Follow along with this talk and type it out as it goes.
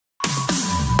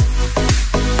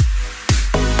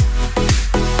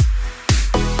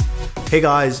Hey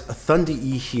guys, Thunder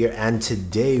E here, and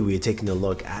today we're taking a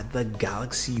look at the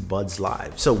Galaxy Buds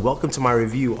Live. So welcome to my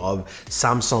review of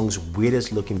Samsung's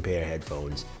weirdest looking pair of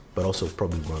headphones, but also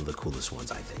probably one of the coolest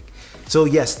ones, I think. So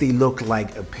yes, they look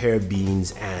like a pair of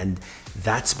beans, and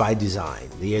that's by design.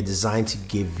 They are designed to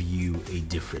give you a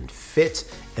different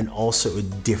fit and also a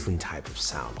different type of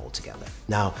sound altogether.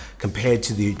 Now, compared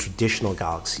to the traditional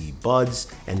Galaxy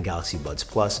Buds and Galaxy Buds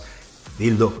Plus, they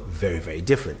look very, very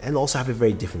different and also have a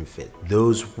very different fit.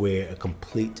 Those wear a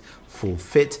complete full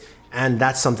fit, and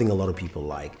that's something a lot of people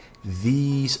like.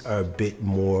 These are a bit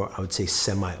more, I would say,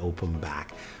 semi-open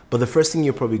back. But the first thing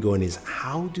you're probably going is,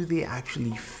 how do they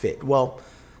actually fit? Well,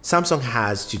 Samsung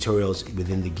has tutorials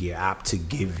within the Gear app to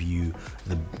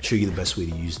show you the best way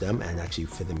to use them and actually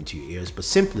fit them into your ears. But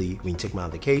simply, when you take them out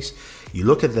of the case, you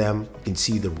look at them, you can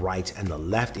see the right and the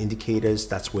left indicators.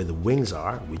 That's where the wings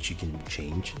are, which you can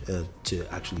change to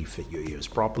actually fit your ears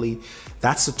properly.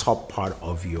 That's the top part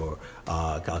of your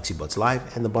Galaxy Buds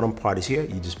Live, and the bottom part is here.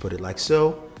 You just put it like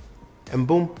so, and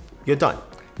boom, you're done.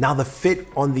 Now, the fit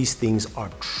on these things are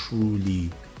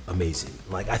truly amazing.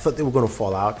 Like, I thought they were gonna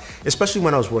fall out, especially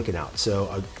when I was working out. So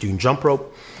I was doing jump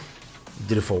rope,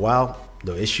 did it for a while,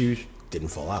 no issues, didn't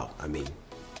fall out. I mean,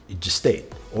 it just stayed.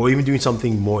 Or even doing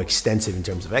something more extensive in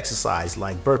terms of exercise,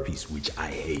 like burpees, which I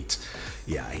hate.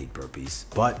 Yeah, I hate burpees.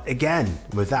 But again,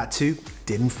 with that too,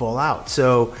 didn't fall out.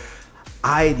 So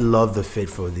I love the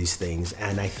fit for these things,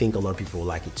 and I think a lot of people will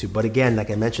like it too. But again, like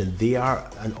I mentioned, they are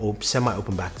an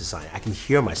semi-open back design. I can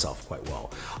hear myself quite well.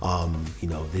 You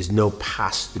know, there's no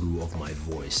pass-through of my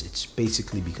voice. It's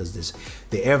basically because there's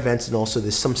the air vents, and also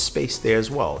there's some space there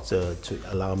as well to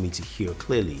allow me to hear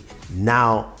clearly.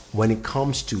 Now, when it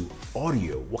comes to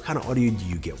audio, what kind of audio do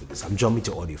you get with this? I'm jumping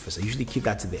to audio first. I usually keep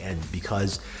that to the end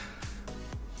because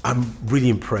I'm really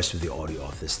impressed with the audio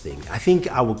of this thing. I think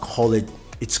I would call it,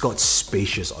 it's got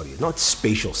spacious audio, not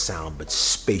spatial sound, but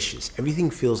spacious.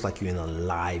 Everything feels like you're in a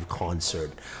live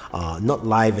concert. Not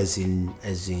live as in,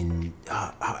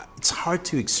 it's hard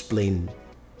to explain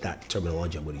that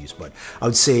terminology I'm gonna use, but I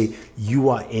would say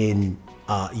you're in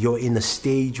a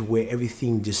stage where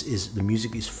everything just is, the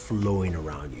music is flowing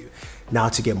around you. Now,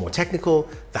 to get more technical,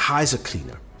 the highs are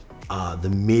cleaner. The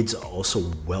mids are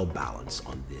also well balanced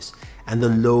on this, and the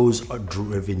lows are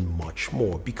driven much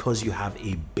more because you have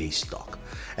a bass dock.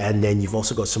 And then you've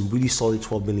also got some really solid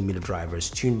 12mm drivers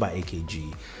tuned by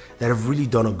AKG that have really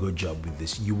done a good job with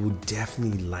this. You will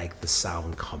definitely like the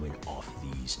sound coming off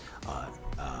these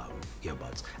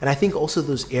earbuds. And I think also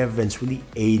those air vents really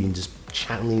aid in just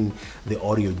channeling the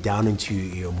audio down into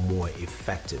your ear more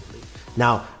effectively.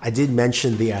 Now, I did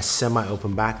mention they are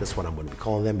semi-open back. That's what I'm going to be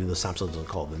calling them, even though Samsung doesn't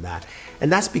call them that.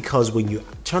 And that's because when you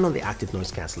turn on the active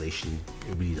noise cancellation,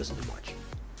 it really doesn't do much.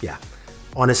 Yeah,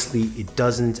 honestly, it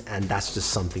doesn't, and that's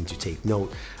just something to take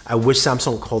note. I wish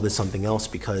Samsung called it something else,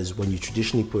 because when you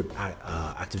traditionally put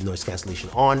active noise cancellation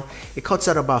on, it cuts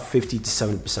out about 50 to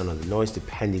 70% of the noise,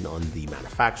 depending on the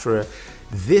manufacturer.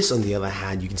 This, on the other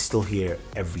hand, you can still hear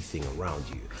everything around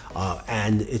you.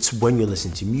 And it's when you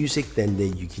listen to music, then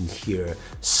you can hear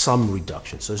some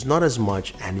reduction. So it's not as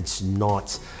much, and it's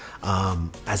not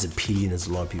as appealing as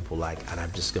a lot of people like, and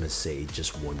I'm just gonna say it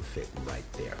just won't fit right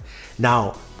there.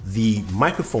 Now, the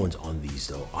microphones on these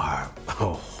though are a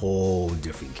whole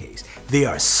different case. They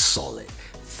are solid.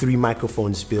 3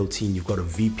 microphones built in. You've got a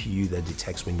VPU that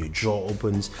detects when your jaw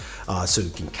opens, so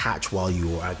it can catch while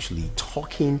you're actually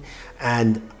talking.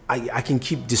 And I can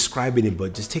keep describing it,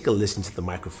 but just take a listen to the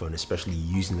microphone, especially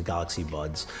using the Galaxy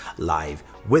Buds Live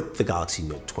with the Galaxy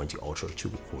Note 20 Ultra to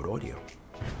record audio.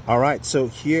 All right, so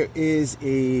here is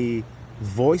a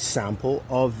voice sample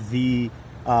of the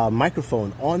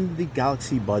microphone on the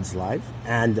Galaxy Buds Live.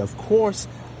 And of course,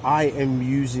 I am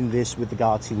using this with the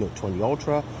Galaxy Note 20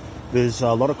 Ultra. There's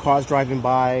a lot of cars driving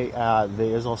by.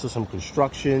 There's also some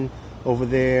construction over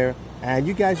there, and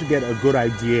you guys will get a good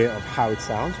idea of how it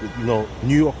sounds with, you know,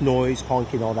 New York noise,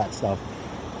 honking, all that stuff.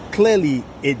 Clearly,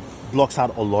 it blocks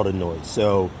out a lot of noise.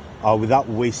 So without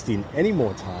wasting any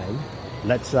more time,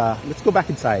 let's go back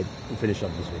inside and finish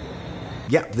up this video.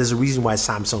 Yeah, there's a reason why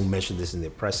Samsung mentioned this in their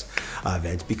press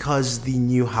event, because they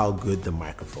knew how good the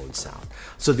microphones sound.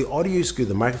 So the audio is good,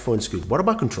 the microphone is good. What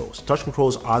about controls? Touch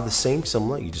controls are the same,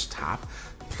 similar. You just tap,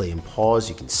 play and pause,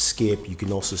 you can skip, you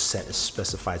can also set a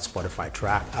specified Spotify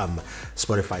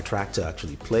track to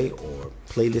actually play, or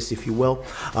playlist if you will.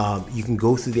 You can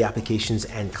go through the applications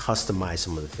and customize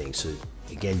some of the things. So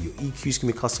again, your EQs can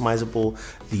be customizable,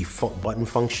 the button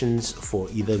functions for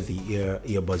either the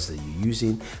earbuds that you're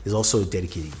using. There's also a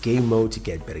dedicated game mode to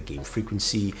get better game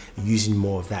frequency, using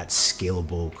more of that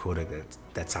scalable codec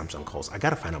that Samsung calls. I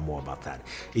gotta find out more about that.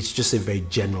 It's just a very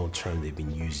general term they've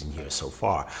been using here so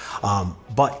far.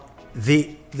 But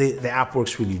the app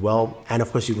works really well, and of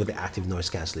course you've got the active noise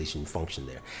cancellation function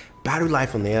there. Battery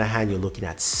life, on the other hand, you're looking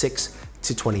at 6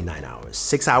 to 29 hours.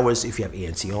 6 hours if you have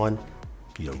ANC on.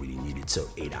 You don't really need it, so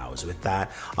 8 hours with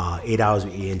that, 8 hours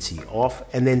with ANC off,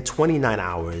 and then 29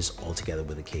 hours altogether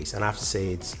with the case. And I have to say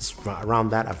it's around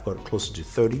that. I've got closer to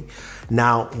 30.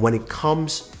 Now, when it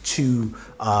comes to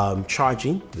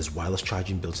charging, there's wireless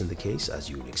charging built in the case, as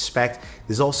you would expect.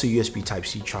 There's also USB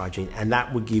Type-C charging, and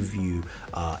that would give you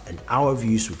an hour of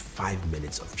use with 5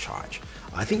 minutes of charge.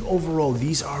 I think overall,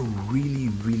 these are really,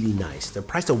 really nice. They're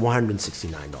priced at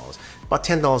 $169, about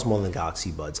 $10 more than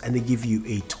Galaxy Buds, and they give you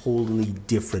a totally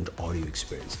different audio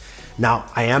experience.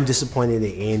 Now, I am disappointed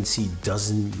that ANC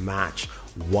doesn't match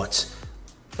what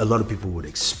a lot of people would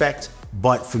expect,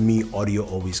 but for me, audio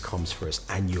always comes first,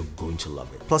 and you're going to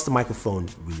love it. Plus, the microphone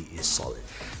really is solid.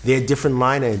 They're a different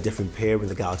line and a different pair with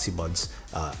the Galaxy Buds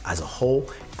as a whole,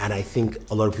 and I think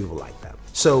a lot of people like that.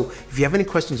 So if you have any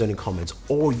questions or any comments,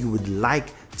 or you would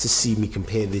like to see me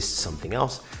compare this to something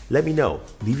else, let me know.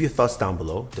 Leave your thoughts down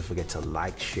below. Don't forget to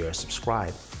like, share,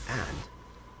 subscribe, and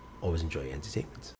always enjoy your entertainment.